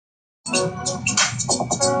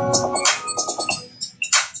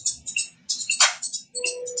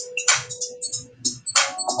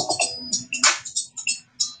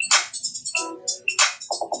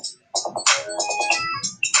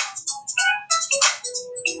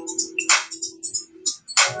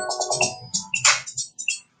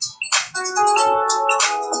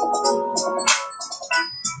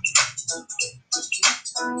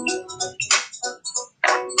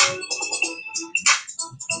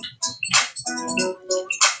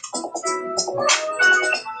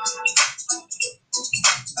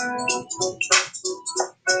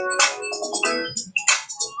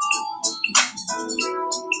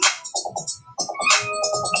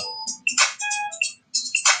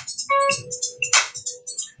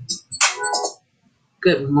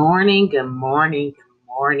Good morning, good morning, good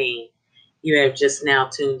morning. You have just now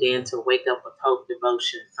tuned in to Wake Up with Hope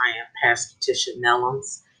Devotions. I am Pastor Tisha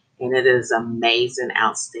Nellums, and it is amazing,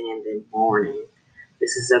 outstanding morning.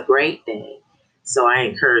 This is a great day, so I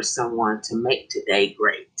encourage someone to make today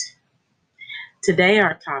great. Today,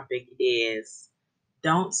 our topic is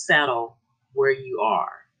don't settle where you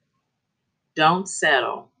are. Don't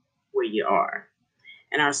settle where you are.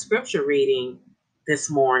 And our scripture reading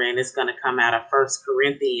this morning is going to come out of 1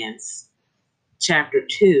 Corinthians chapter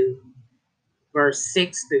 2, verse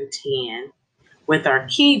 6 through 10, with our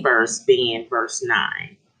key verse being verse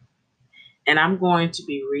 9. And I'm going to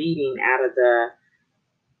be reading out of the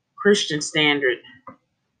Christian Standard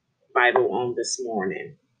Bible on this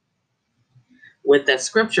morning with a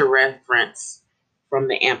scripture reference from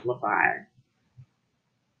the Amplifier.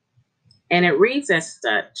 And it reads as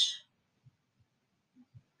such: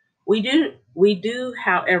 We do,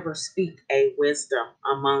 however, speak a wisdom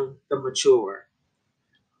among the mature,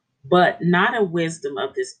 but not a wisdom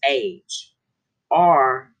of this age,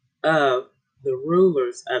 or of the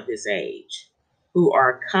rulers of this age, who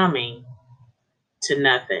are coming to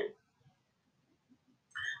nothing.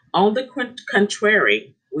 On the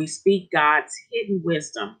contrary, we speak God's hidden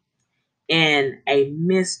wisdom in a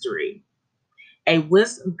mystery, a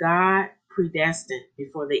wisdom God predestined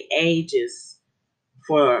before the ages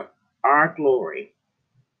for our glory.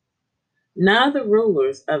 None of the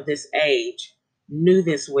rulers of this age knew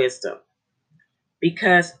this wisdom,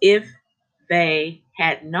 because if they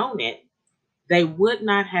had known it, they would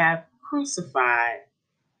not have crucified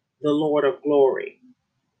the Lord of glory.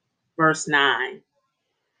 Verse 9.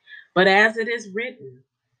 But as it is written,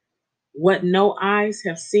 what no eyes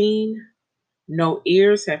have seen, no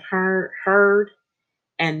ears have heard,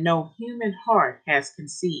 and no human heart has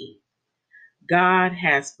conceived, God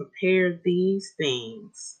has prepared these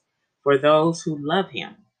things for those who love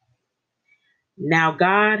him. Now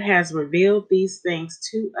God has revealed these things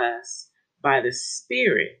to us by the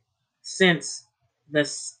Spirit, since the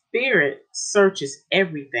Spirit searches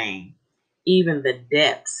everything, even the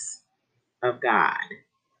depths of God.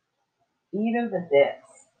 Even the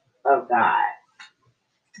depths of God.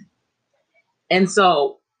 And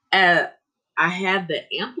so I have the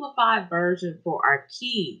amplified version for our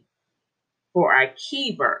key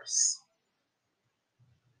verse.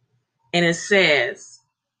 And it says,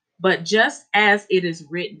 but just as it is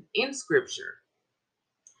written in scripture,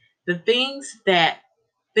 the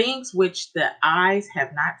things which the eyes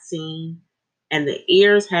have not seen and the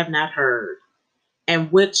ears have not heard,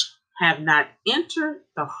 and which have not entered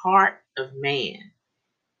the heart of man,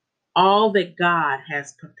 all that God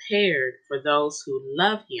has prepared for those who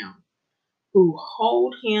love him, who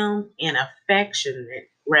hold him in affectionate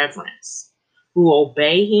reverence, who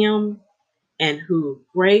obey him, and who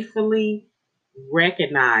gratefully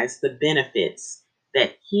recognize the benefits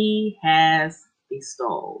that he has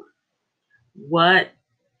bestowed. What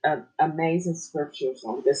amazing scriptures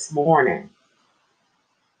on this morning.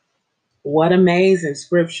 What amazing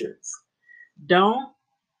scriptures. Don't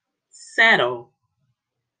settle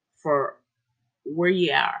for where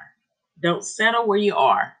you are. Don't settle where you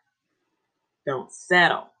are. Don't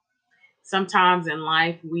settle. Sometimes in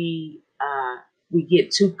life we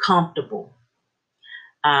get too comfortable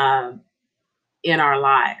in our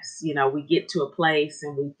lives. You know, we get to a place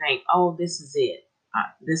and we think, oh, this is it.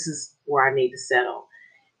 This is where I need to settle.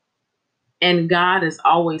 And God is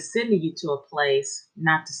always sending you to a place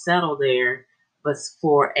not to settle there, but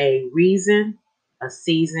for a reason, a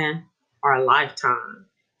season, or a lifetime.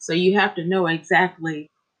 So you have to know exactly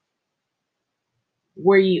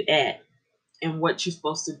where you at and what you're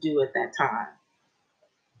supposed to do at that time.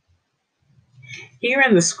 Here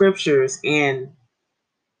in the scriptures in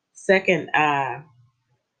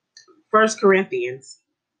First Corinthians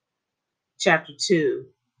chapter 2,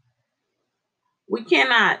 we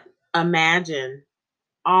cannot imagine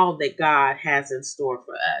all that God has in store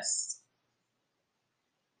for us.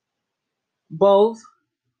 both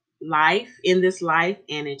life in this life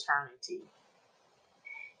and eternity.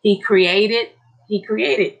 He created he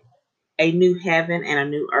created a new heaven and a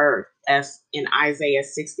new earth, as in Isaiah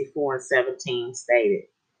 64:17 stated.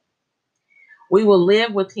 We will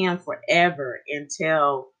live with him forever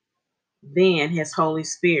until then his Holy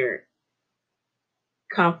Spirit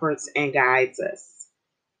comforts and guides us.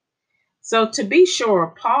 So to be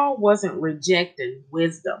sure, Paul wasn't rejecting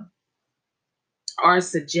wisdom or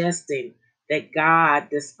suggesting that God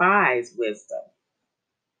despised wisdom.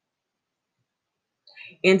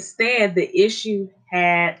 Instead, the issue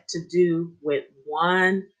had to do with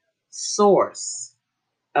one source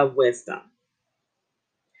of wisdom.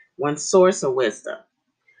 One source of wisdom.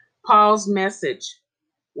 Paul's message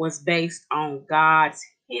was based on God's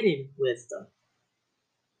hidden wisdom.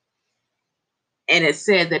 And it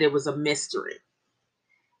said that it was a mystery.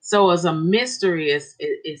 So as a mystery is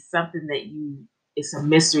something that it's a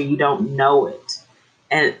mystery, you don't know it.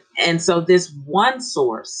 And so this one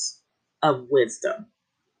source of wisdom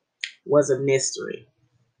was a mystery.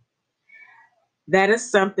 That is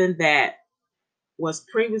something that was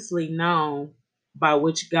previously known, by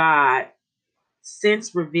which God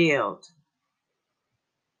since revealed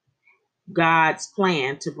God's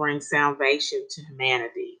plan to bring salvation to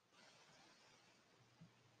humanity.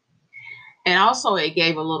 And also it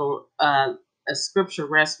gave a little a scripture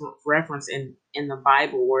reference in the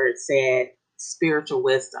Bible where it said spiritual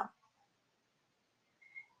wisdom.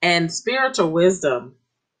 And spiritual wisdom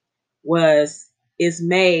is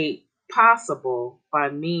made possible by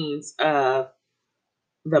means of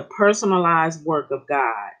the personalized work of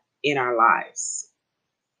God in our lives.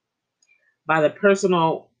 By the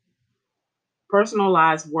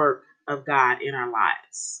personalized work of God in our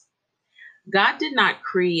lives. God did not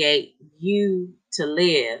create you to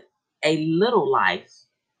live a little life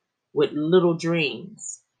with little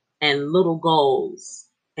dreams and little goals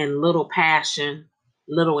and little passion,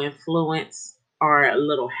 little influence, or a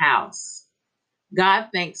little house. God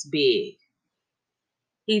thinks big.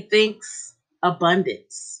 He thinks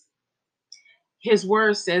abundance. His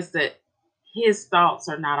word says that his thoughts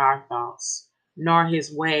are not our thoughts, nor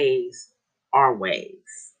his ways our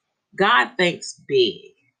ways. God thinks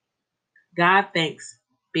big. God thinks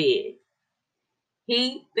big.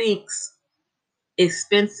 He thinks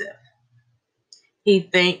expensive. He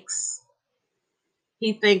thinks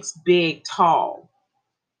big, tall.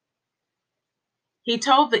 He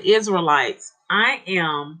told the Israelites, I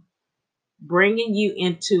am bringing you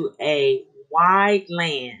into a wide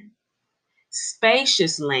land,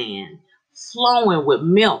 spacious land, flowing with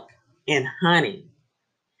milk and honey.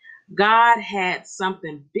 God had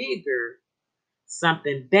something bigger,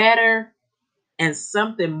 something better, and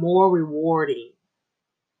something more rewarding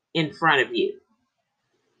in front of you.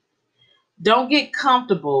 Don't get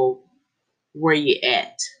comfortable where you're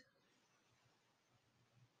at.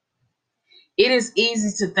 It is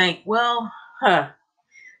easy to think, well,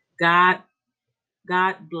 God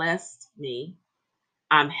blessed me.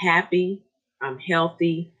 I'm happy. I'm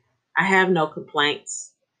healthy. I have no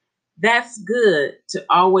complaints. That's good to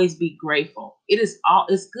always be grateful. It's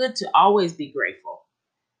good to always be grateful.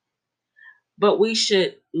 But we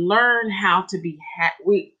should learn how to be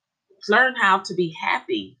learn how to be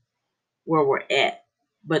happy where we're at,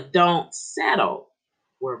 but don't settle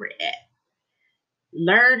where we're at.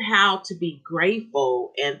 Learn how to be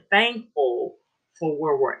grateful and thankful for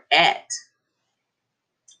where we're at.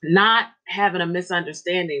 Not having a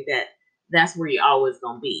misunderstanding that that's where you're always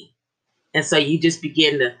going to be. And so you just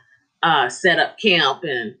begin to set up camp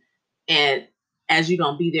and as you're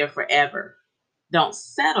going to be there forever. Don't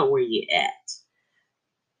settle where you're at,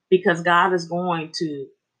 because God is going to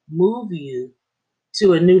move you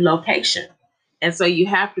to a new location. And so you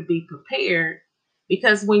have to be prepared,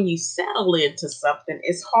 because when you settle into something,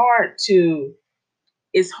 it's hard to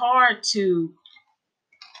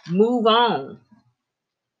move on.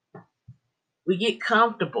 We get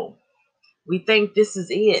comfortable. We think this is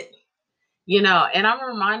it. And I'm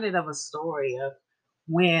reminded of a story of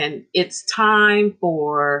when it's time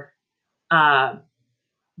for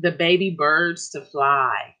the baby birds to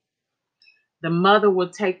fly. The mother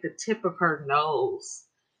would take the tip of her nose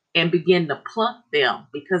and begin to pluck them,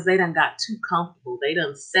 because they done got too comfortable. They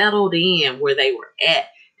done settled in where they were at.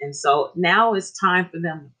 And so now it's time for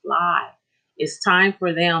them to fly. It's time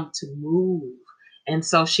for them to move. And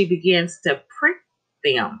so she begins to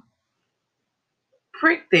them.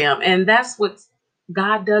 Prick them. And that's what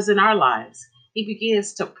God does in our lives. He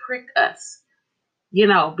begins to prick us,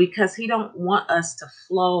 because he don't want us to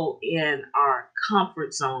flow in our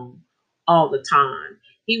comfort zone all the time.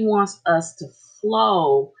 He wants us to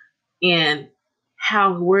flow in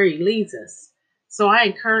where he leads us. So I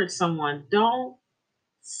encourage someone, don't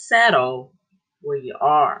settle where you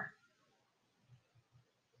are,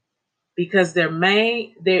 because there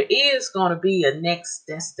is going to be a next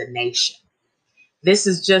destination. This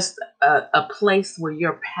is just a place where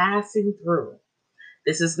you're passing through.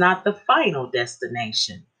 This is not the final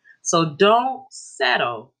destination. So don't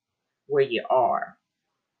settle where you are.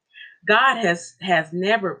 God has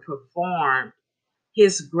never performed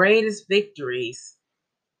his greatest victories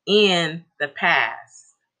in the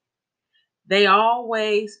past. They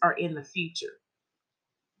always are in the future.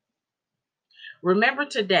 Remember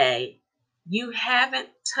today, you haven't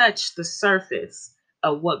touched the surface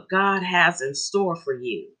of what God has in store for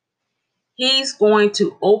you. He's going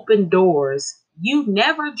to open doors you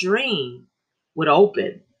never dreamed would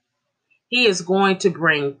open. He is going to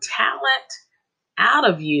bring talent out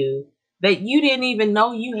of you that you didn't even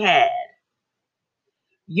know you had.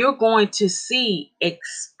 You're going to see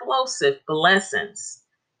explosive blessings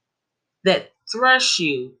that thrust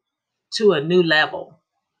you to a new level.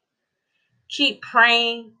 Keep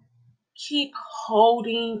praying, keep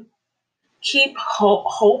holding, keep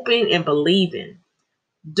hoping and believing.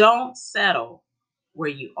 Don't settle where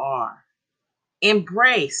you are.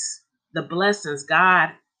 Embrace the blessings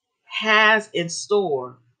God has in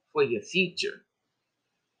store for your future,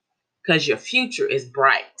 because your future is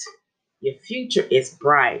bright. Your future is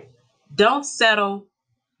bright. Don't settle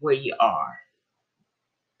where you are.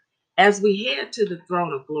 As we head to the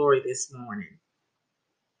throne of glory this morning,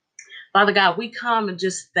 Father God, we come and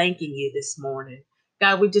just thanking you this morning.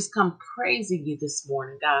 God, we just come praising you this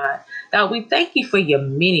morning, God. God, we thank you for your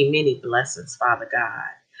many, many blessings, Father God.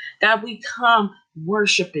 God, we come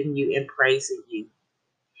worshiping you and praising you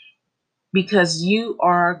because you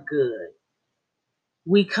are good.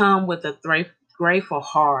 We come with a grateful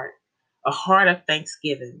heart, a heart of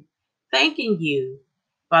thanksgiving, thanking you,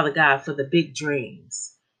 Father God, for the big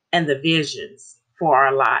dreams and the visions for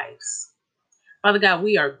our lives. Father God,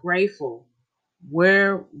 we are grateful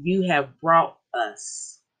where you have brought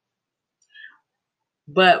us,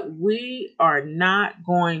 but we are not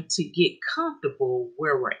going to get comfortable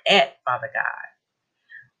where we're at, Father God.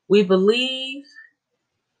 We believe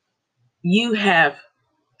you have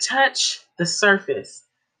touched the surface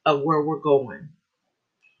of where we're going,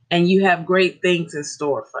 and you have great things in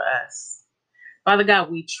store for us. Father God,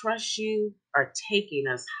 we trust you are taking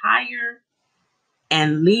us higher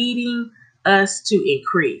and leading us to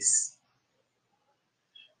increase.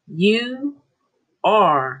 You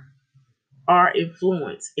are our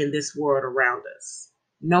influence in this world around us.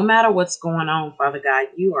 No matter what's going on, Father God,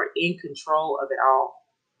 you are in control of it all,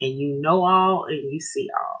 and you know all and you see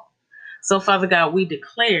all. So, Father God, we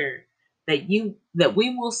declare that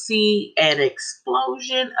we will see an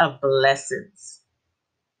explosion of blessings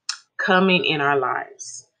coming in our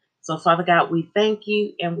lives. So, Father God, we thank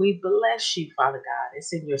you and we bless you, Father God.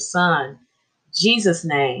 It's in your Son, Jesus'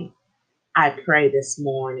 name, I pray this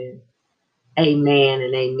morning. Amen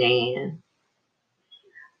and amen.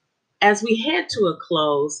 As we head to a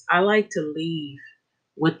close, I like to leave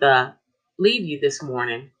you this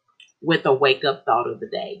morning with a wake up thought of the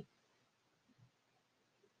day.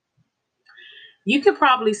 You could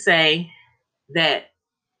probably say that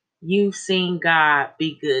you've seen God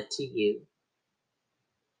be good to you.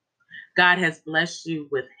 God has blessed you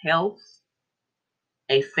with health,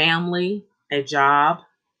 a family, a job.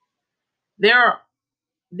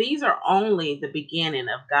 These are only the beginning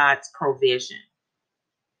of God's provision.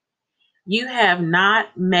 You have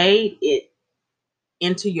not made it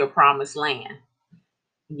into your promised land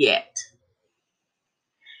yet.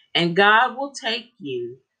 And God will take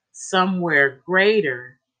you somewhere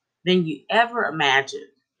greater than you ever imagined.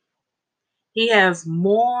 He has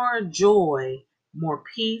more joy, more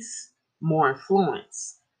peace, more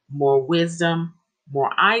influence, more wisdom,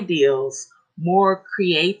 more ideals, more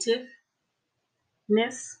creativeness,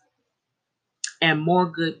 and more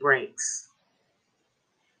good breaks.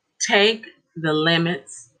 Take the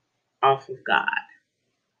limits off of God.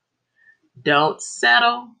 Don't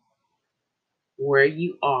settle where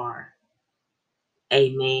you are.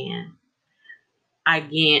 Amen.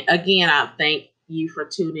 Again, I thank you for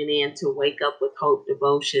tuning in to Wake Up with Hope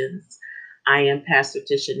Devotions. I am Pastor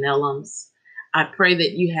Tisha Nellums. I pray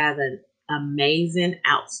that you have an amazing,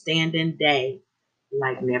 outstanding day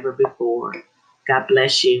like never before. God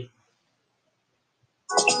bless you.